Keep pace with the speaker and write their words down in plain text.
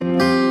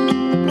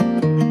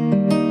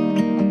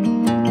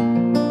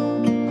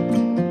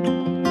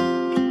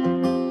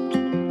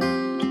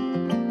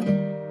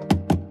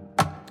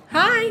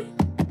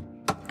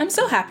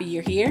happy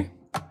you're here.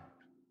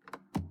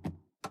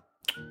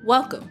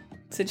 Welcome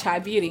to Chai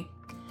Beauty,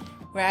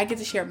 where I get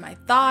to share my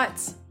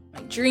thoughts,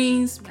 my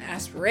dreams, my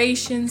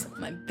aspirations,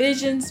 my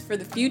visions for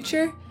the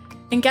future.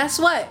 And guess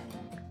what?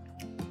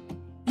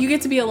 You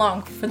get to be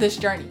along for this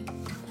journey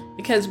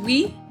because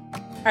we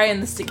are in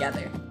this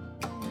together.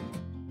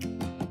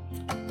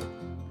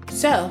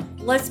 So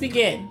let's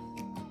begin.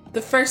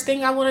 The first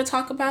thing I want to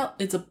talk about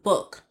is a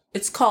book.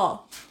 It's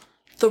called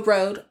The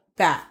Road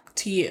Back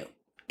to You,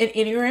 an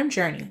Enneagram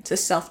Journey to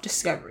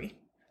Self-Discovery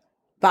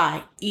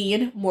by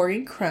Ian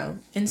Morgan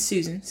Cron and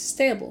Susan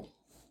Stable.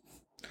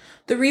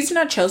 The reason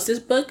I chose this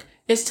book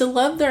is to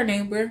love their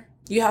neighbor.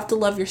 You have to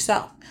love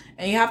yourself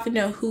and you have to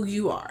know who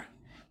you are.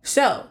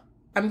 So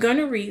I'm going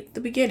to read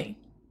the beginning.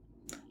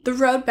 The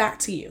Road Back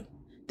to You,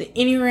 the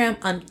Enneagram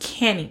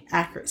uncanny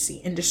accuracy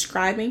in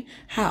describing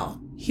how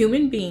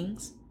human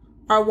beings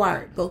are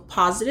wired, both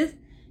positive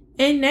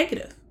and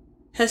negative,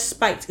 has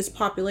spiked its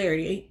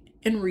popularity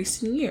in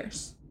recent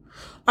years.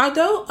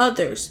 Although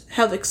others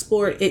have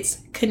explored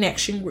its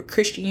connection with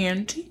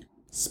Christianity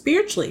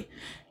spiritually,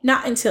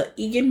 not until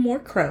Ian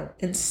Morgan Cron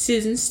and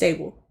Susan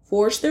Stable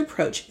forged their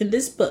approach in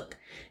this book,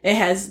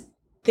 has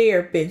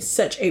there been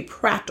such a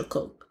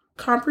practical,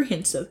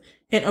 comprehensive,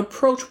 and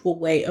approachable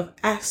way of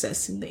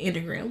accessing the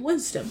Enneagram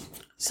wisdom.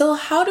 So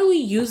how do we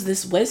use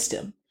this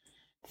wisdom?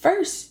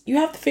 First, you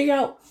have to figure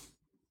out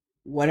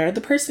what are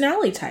the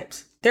personality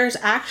types. There's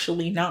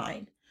actually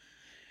 9.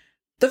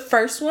 The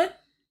first one,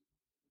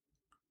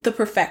 the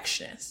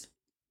perfectionist.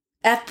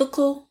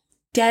 Ethical,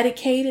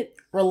 dedicated,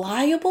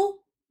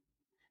 reliable.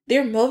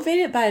 They're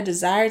motivated by a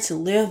desire to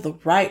live the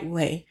right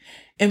way,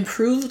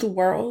 improve the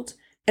world,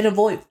 and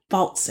avoid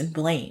faults and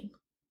blame.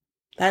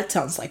 That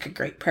sounds like a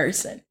great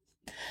person.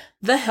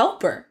 The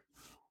helper.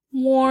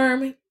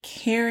 Warm,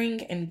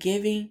 caring, and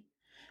giving.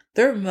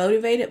 They're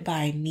motivated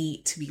by a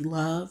need to be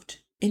loved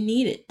and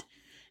needed,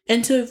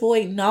 and to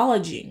avoid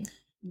acknowledging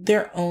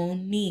their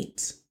own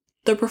needs.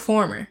 The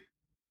performer.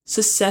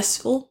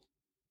 Successful,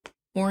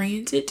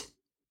 oriented,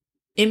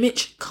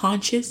 image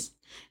conscious,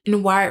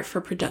 and wired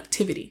for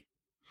productivity.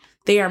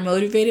 They are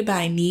motivated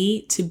by a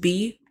need to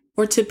be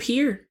or to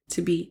appear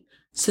to be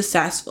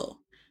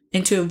successful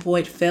and to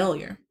avoid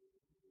failure.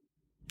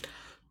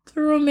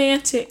 The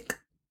romantic,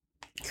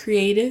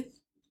 creative,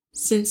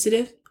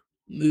 sensitive,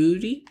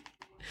 moody.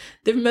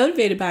 They're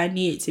motivated by a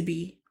need to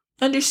be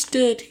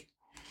understood,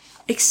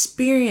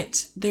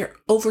 experience their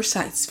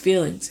oversized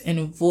feelings, and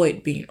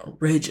avoid being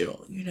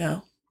original.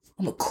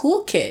 I'm a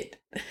cool kid.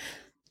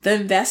 The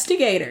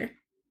investigator,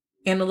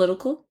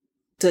 analytical,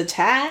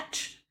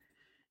 detached,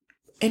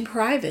 and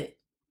private.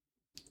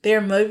 They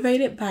are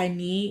motivated by a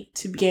need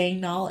to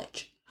gain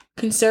knowledge,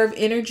 conserve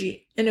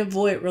energy, and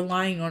avoid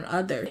relying on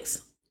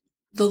others.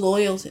 The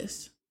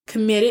loyalist,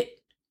 committed,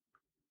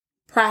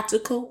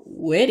 practical,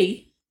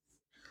 witty.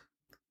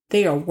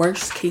 They are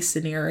worst case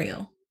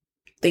scenario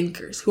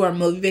thinkers who are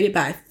motivated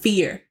by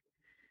fear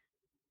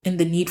and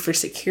the need for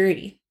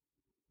security.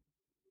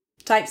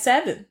 Type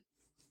 7,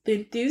 the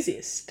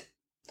enthusiast.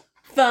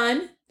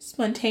 Fun,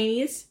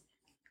 spontaneous,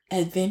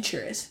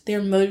 adventurous. They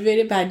are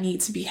motivated by a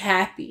need to be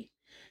happy,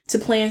 to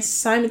plan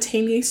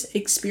simultaneous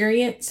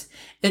experience,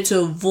 and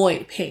to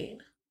avoid pain.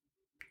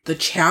 The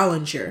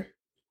challenger.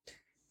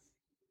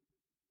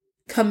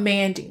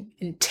 Commanding,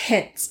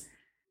 intense,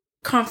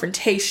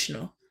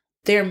 confrontational.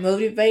 They are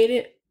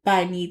motivated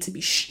by a need to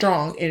be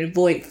strong and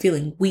avoid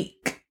feeling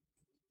weak.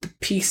 The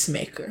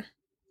peacemaker.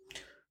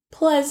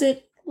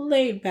 Pleasant,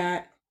 laid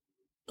back,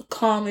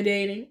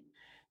 accommodating.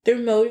 They're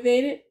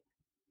motivated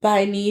by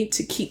a need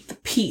to keep the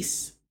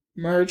peace,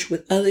 merge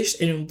with others,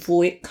 and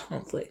avoid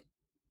conflict.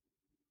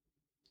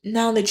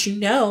 Now that you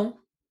know,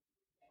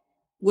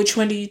 which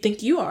one do you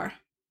think you are?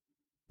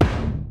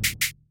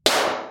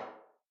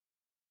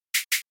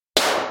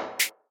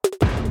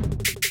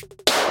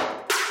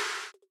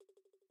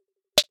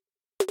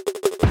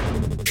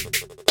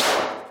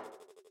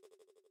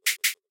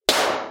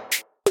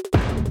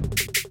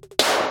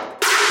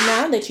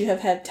 Now that you have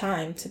had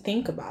time to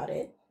think about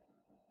it,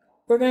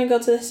 we're going to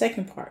go to the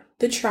second part,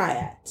 the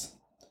triads.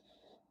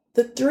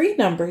 The 3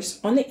 numbers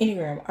on the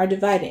Enneagram are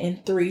divided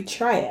in 3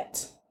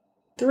 triads.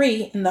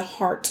 3 in the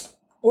heart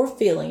or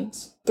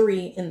feelings,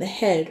 3 in the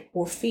head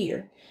or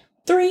fear,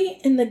 3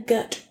 in the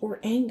gut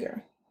or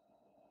anger.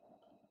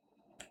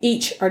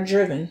 Each are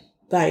driven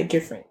by a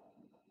different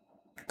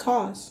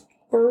cause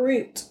or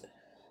root.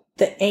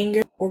 The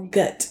anger or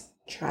gut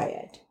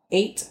triad,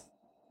 8,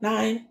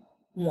 9,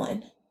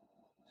 1.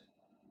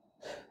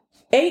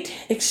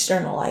 8,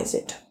 externalize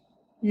it.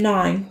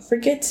 9,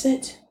 forgets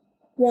it.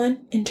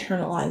 1,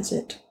 internalize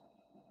it.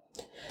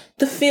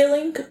 The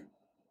feeling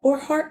or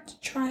heart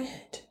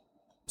triad,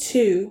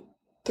 2,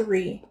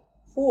 3,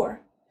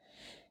 4.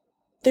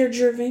 They're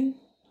driven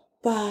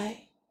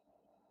by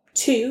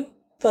 2,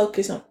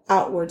 focus on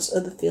outwards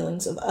of the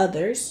feelings of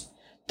others.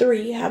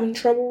 3, having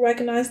trouble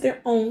recognize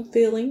their own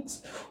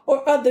feelings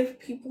or other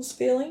people's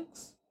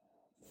feelings.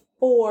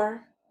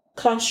 4,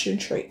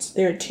 concentrates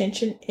their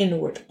attention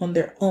inward on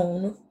their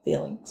own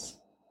feelings.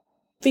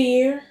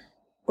 Fear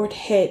or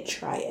head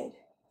triad,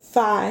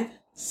 5,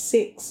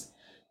 6,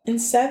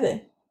 and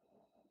 7.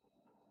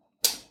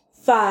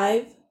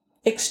 5,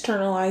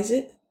 externalize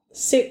it.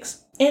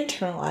 6,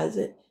 internalize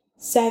it.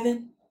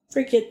 7,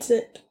 forgets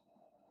it.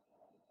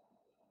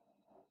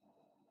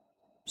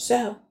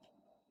 So,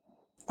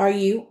 are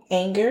you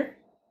anger,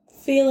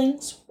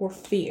 feelings, or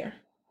fear?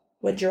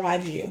 What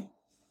drives you?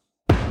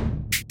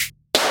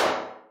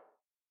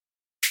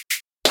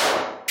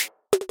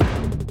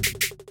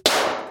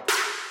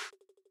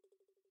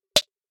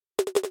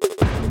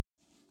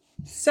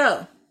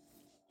 So,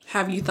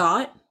 have you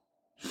thought?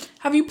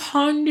 Have you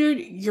pondered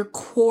your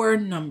core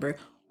number?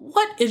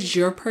 What is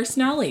your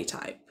personality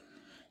type?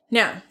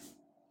 Now,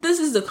 this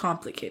is the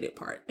complicated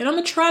part, and I'm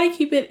going to try to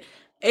keep it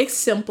as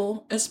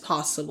simple as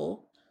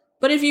possible.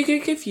 But if you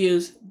get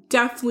confused,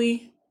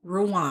 definitely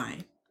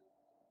rewind.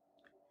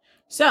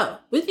 So,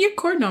 with your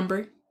core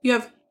number, you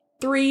have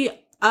 3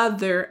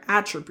 other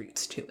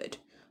attributes to it: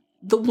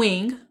 the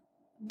wing,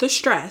 the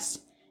stress,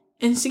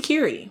 and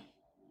security.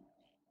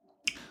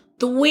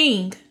 The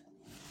wing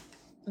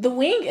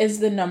is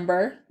the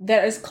number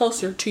that is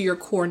closer to your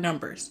core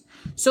numbers.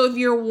 So if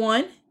you're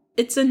 1,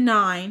 it's a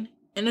 9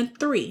 and a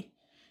 3.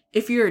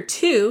 If you're a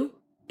 2,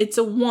 it's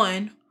a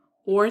 1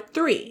 or a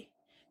 3.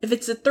 If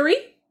it's a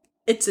 3,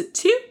 it's a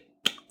 2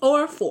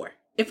 or a 4.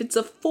 If it's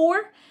a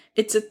 4,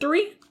 it's a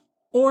 3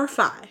 or a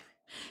 5.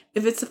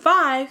 If it's a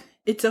 5,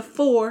 it's a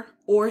 4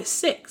 or a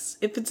 6.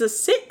 If it's a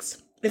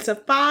 6, it's a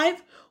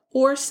 5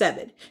 or a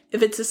 7.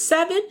 If it's a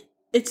 7,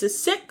 it's a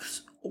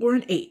 6 or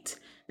an 8.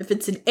 If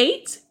it's an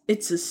 8,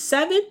 it's a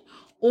 7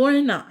 or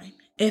a 9.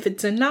 If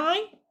it's a 9,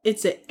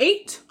 it's an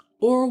 8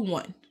 or a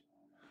 1.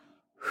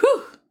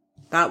 Whew,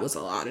 that was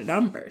a lot of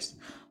numbers.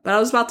 But I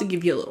was about to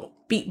give you a little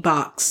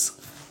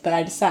beatbox, but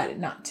I decided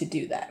not to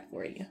do that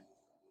for you.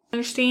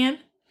 Understand?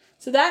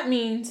 So that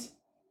means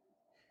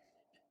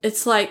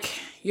it's like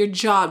your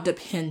job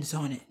depends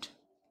on it.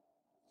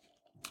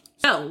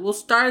 So we'll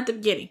start at the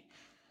beginning.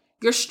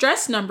 Your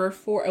stress number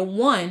for a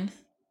 1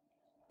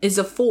 is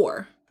a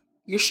 4.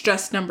 Your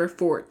stress number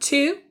for a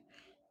 2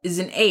 is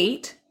an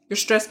 8. Your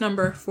stress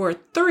number for a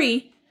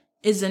 3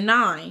 is a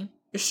 9.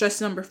 Your stress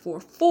number for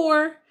a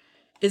 4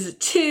 is a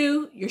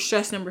 2. Your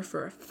stress number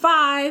for a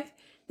 5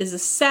 is a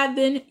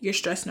 7. Your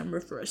stress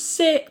number for a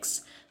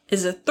 6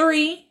 is a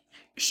 3. Your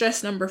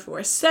stress number for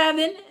a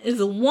 7 is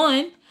a 1.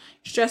 Your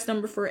stress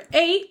number for an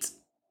 8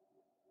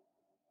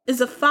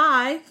 is a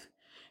 5.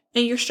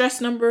 And your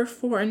stress number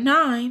for a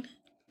 9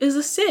 is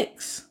a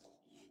 6.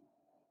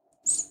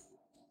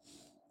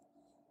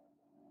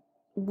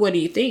 What do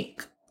you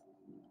think?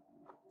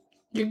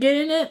 You're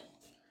getting it?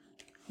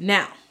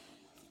 Now,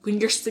 when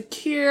you're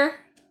secure,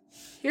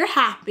 you're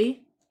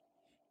happy,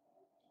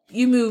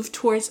 you move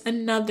towards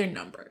another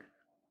number.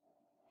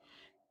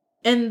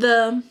 And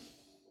the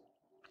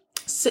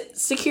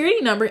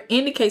security number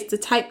indicates the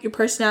type your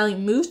personality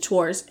moves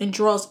towards and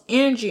draws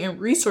energy and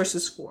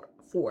resources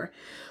for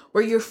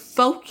where you're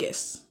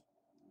focused.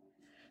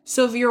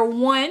 So if you're a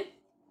 1,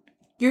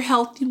 you're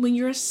healthy when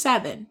you're a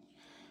 7.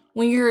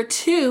 When you're a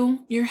 2,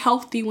 you're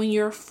healthy when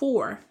you're a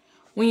 4.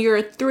 When you're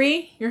a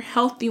 3, you're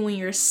healthy when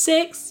you're a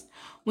 6.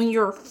 When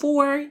you're a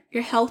 4,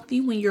 you're healthy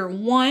when you're a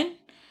 1.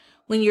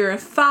 When you're a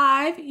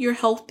 5, you're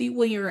healthy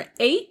when you're an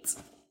 8.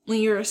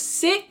 When you're a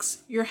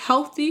 6, you're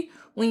healthy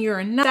when you're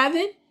a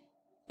 7.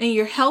 And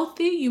you're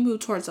healthy, you move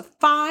towards a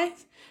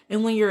 5.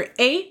 And when you're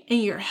 8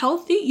 and you're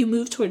healthy, you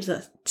move towards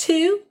a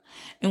 2.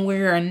 And when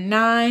you're a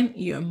 9,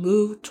 you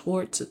move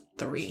towards a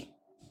 3.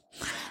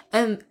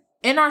 And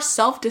in our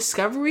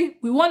self-discovery,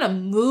 we want to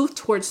move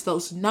towards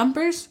those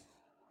numbers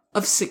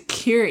of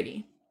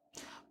security.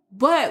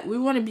 But we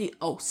want to be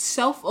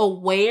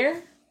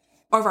self-aware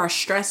of our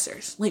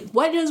stressors. Like,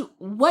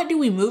 what do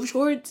we move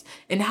towards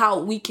and how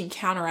we can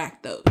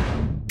counteract those?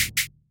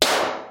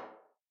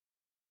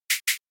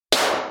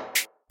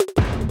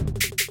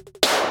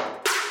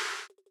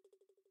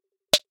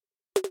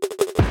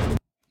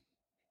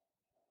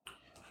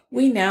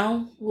 We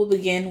now will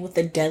begin with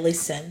the deadly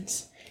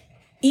sins.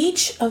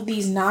 Each of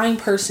these 9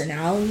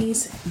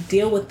 personalities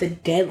deal with the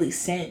deadly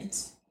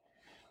sins.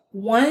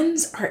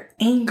 1s are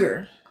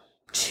anger.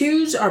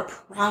 2s are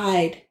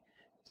pride.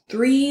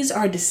 3s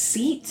are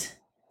deceit.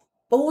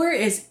 4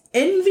 is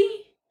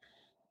envy.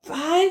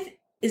 5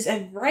 is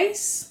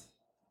avarice.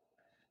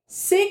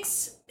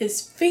 6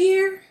 is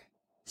fear.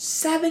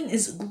 7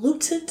 is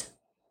gluten.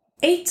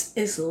 8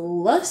 is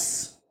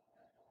lust.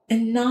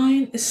 And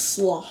 9 is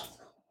sloth.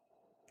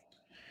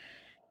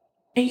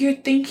 And you're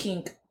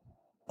thinking,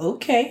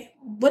 okay,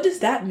 what does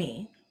that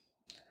mean?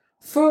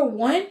 For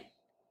 1,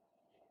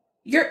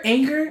 your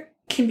anger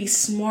can be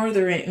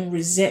smothered in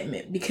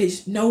resentment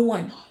because no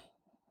one,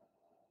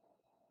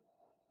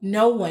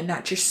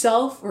 not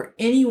yourself or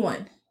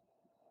anyone,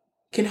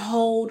 can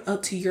hold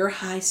up to your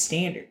high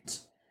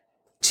standards.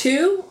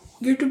 2,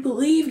 you're to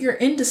believe you're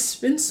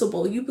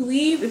indispensable. You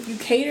believe if you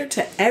cater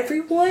to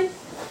everyone,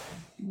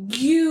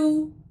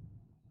 you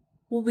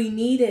will be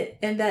needed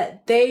and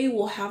that they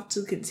will have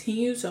to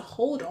continue to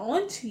hold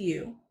on to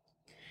you.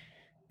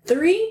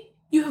 3,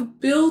 you have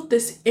built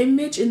this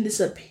image and this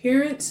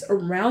appearance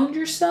around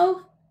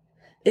yourself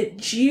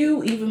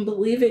You even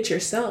believe it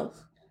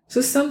yourself.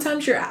 So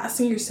sometimes you're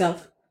asking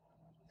yourself,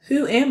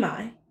 who am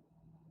I?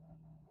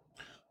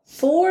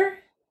 4,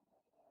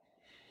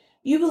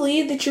 you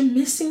believe that you're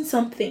missing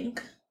something.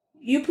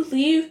 You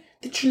believe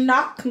that you're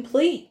not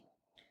complete.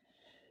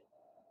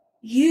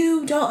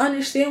 You don't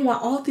understand why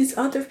all these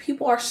other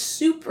people are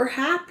super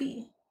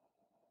happy.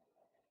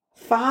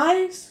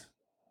 5,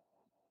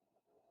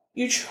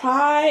 you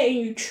try and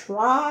you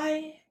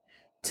try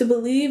to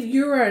believe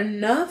you are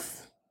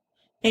enough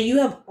and you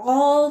have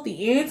all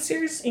the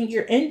answers and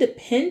you're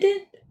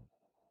independent.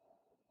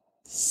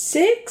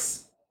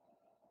 6,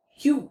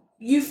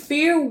 you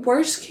fear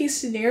worst case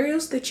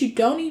scenarios that you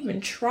don't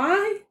even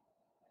try.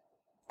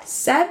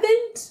 7,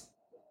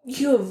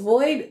 you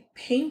avoid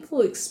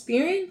painful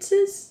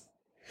experiences.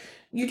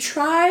 You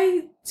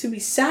try to be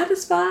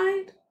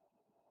satisfied,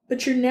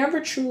 but you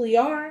never truly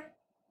are.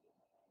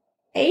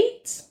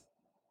 8,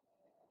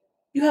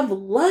 you have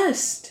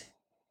lust.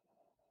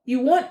 You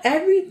want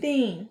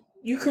everything.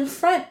 You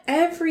confront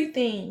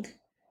everything.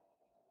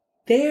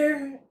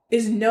 There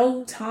is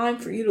no time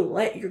for you to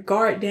let your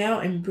guard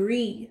down and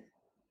breathe.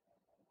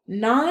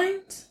 9,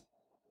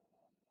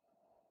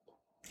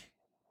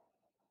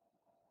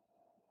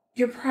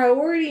 your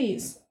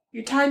priorities,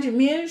 your time to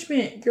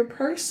management, your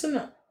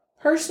personal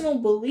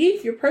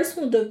belief, your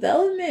personal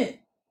development.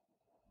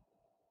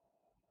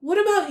 What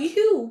about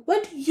you?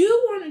 What do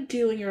you want to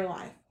do in your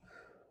life?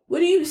 What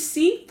do you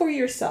see for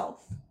yourself?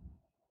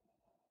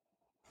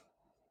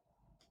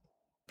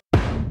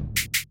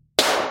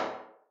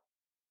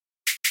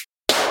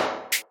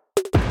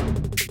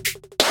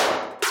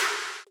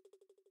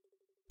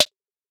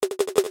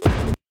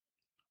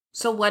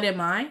 So what am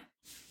I?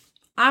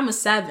 I'm a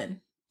 7.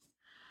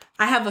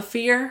 I have a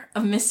fear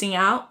of missing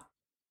out.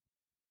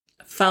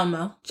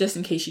 FOMO, just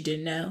in case you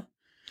didn't know.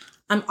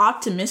 I'm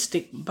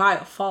optimistic by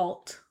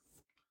default.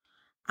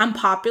 I'm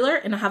popular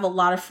and I have a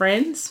lot of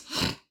friends.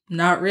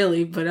 Not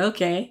really, but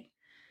okay.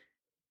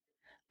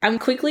 I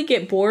quickly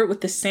get bored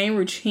with the same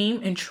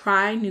routine and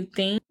try new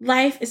things.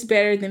 Life is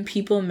better than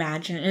people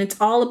imagine, and it's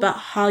all about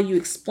how you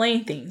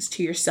explain things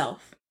to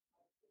yourself.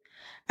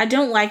 I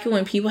don't like it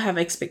when people have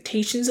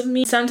expectations of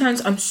me.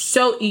 Sometimes I'm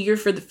so eager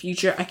for the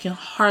future, I can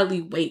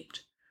hardly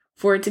wait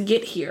for it to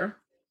get here.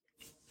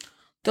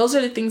 Those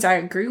are the things I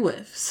agree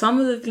with. Some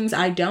of the things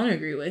I don't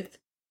agree with.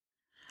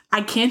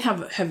 I can't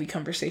have a heavy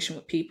conversation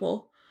with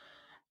people.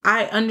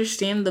 I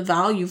understand the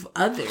value of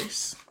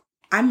others.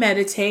 I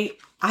meditate.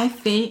 I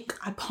think.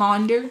 I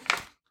ponder.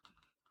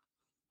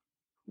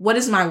 What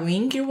is my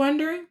wing, you're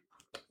wondering?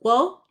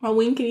 Well, my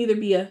wing can either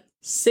be a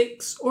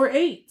 6 or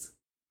 8.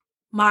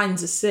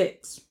 Mine's a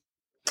 6.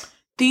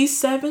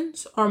 These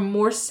 7s are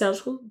more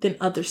settled than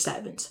other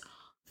 7s.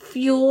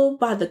 Fueled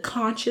by the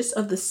conscience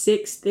of the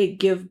 6, they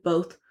give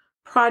both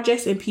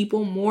projects and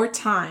people more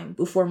time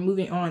before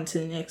moving on to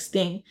the next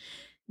thing.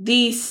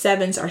 These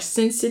 7s are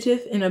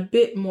sensitive and a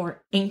bit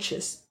more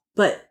anxious,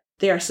 but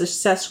they are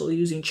successful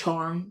using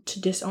charm to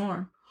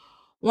disarm.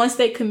 Once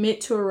they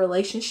commit to a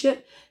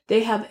relationship,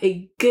 they have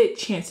a good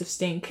chance of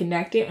staying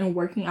connected and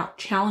working out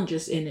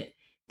challenges in it.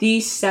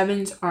 These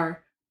 7s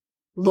are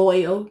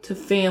loyal to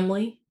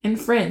family and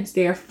friends.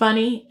 They are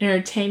funny,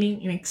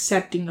 entertaining, and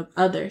accepting of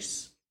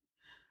others.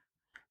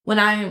 When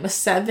I am a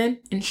 7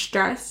 in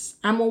stress,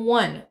 I'm a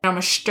 1. I'm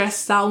a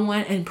stressed out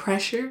 1 in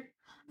pressure.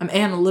 I'm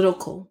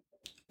analytical.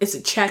 It's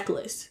a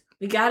checklist.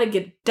 We gotta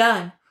get it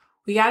done.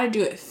 We gotta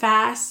do it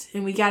fast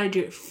and we gotta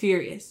do it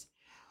furious.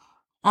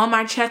 On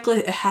my checklist,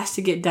 it has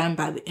to get done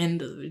by the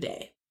end of the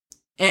day.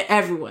 And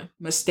everyone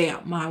must stay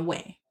out my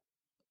way.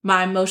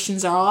 My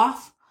emotions are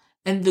off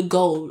and the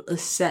goal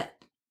is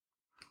set.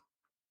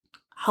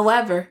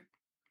 However,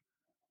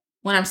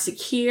 when I'm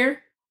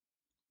secure,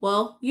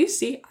 well, you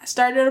see, I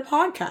started a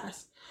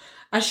podcast.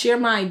 I share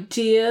my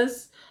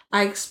ideas.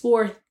 I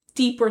explore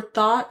deeper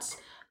thoughts.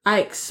 I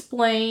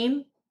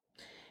explain.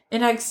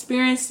 And I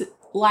experience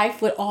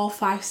life with all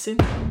 5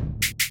 senses.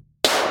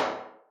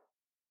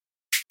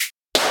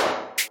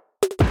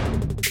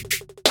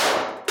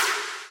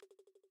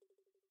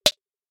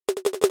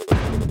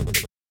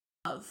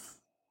 Love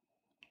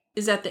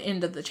is at the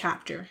end of the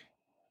chapter.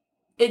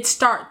 It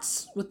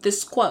starts with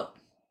this quote.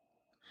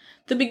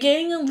 The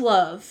beginning of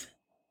love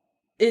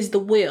is the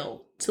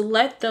will to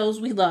let those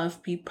we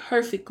love be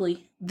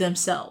perfectly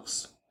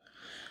themselves.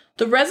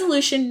 The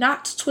resolution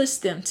not to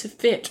twist them to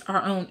fit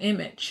our own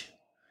image.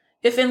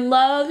 If in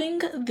loving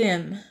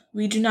them,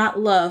 we do not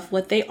love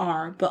what they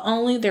are, but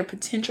only their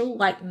potential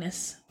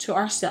likeness to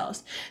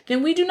ourselves,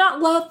 then we do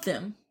not love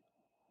them.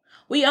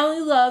 We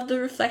only love the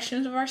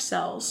reflections of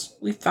ourselves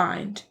we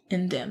find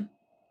in them.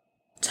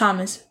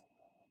 Thomas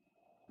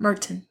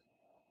Merton.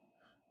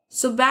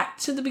 So back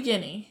to the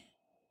beginning.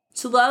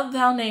 To love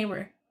thy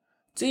neighbor.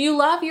 Do you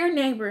love your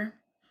neighbor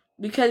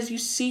because you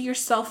see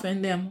yourself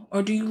in them,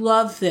 or do you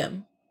love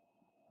them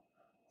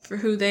for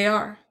who they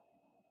are?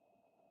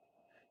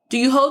 Do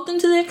you hold them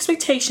to the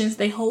expectations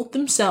they hold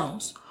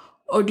themselves,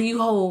 or do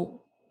you hold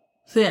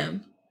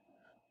them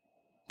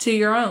to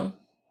your own?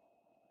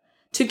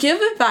 To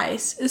give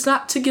advice is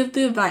not to give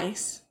the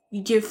advice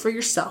you give for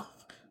yourself.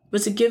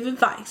 but to give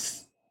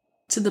advice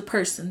to the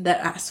person that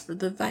asked for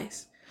the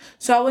advice.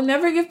 So I would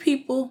never give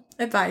people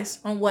advice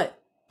on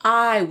what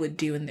I would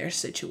do in their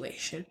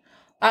situation.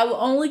 I will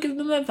only give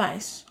them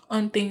advice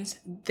on things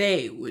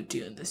they would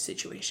do in this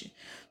situation.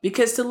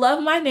 Because to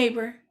love my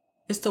neighbor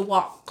is to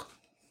walk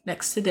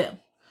next to them.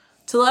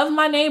 To love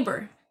my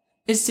neighbor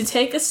is to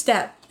take a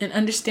step and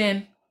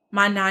understand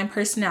my 9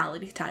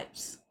 personality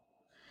types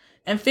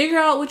and figure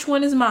out which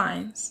one is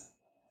mine,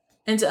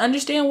 and to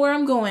understand where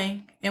I'm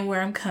going and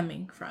where I'm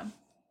coming from.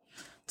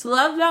 To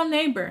love my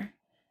neighbor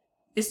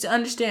is to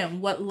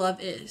understand what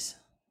love is.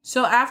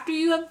 So after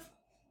you have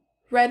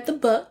read the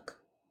book,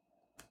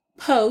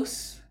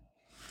 post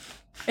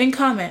and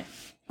comment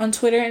on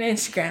Twitter and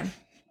Instagram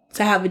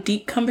to have a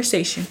deep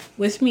conversation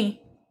with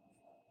me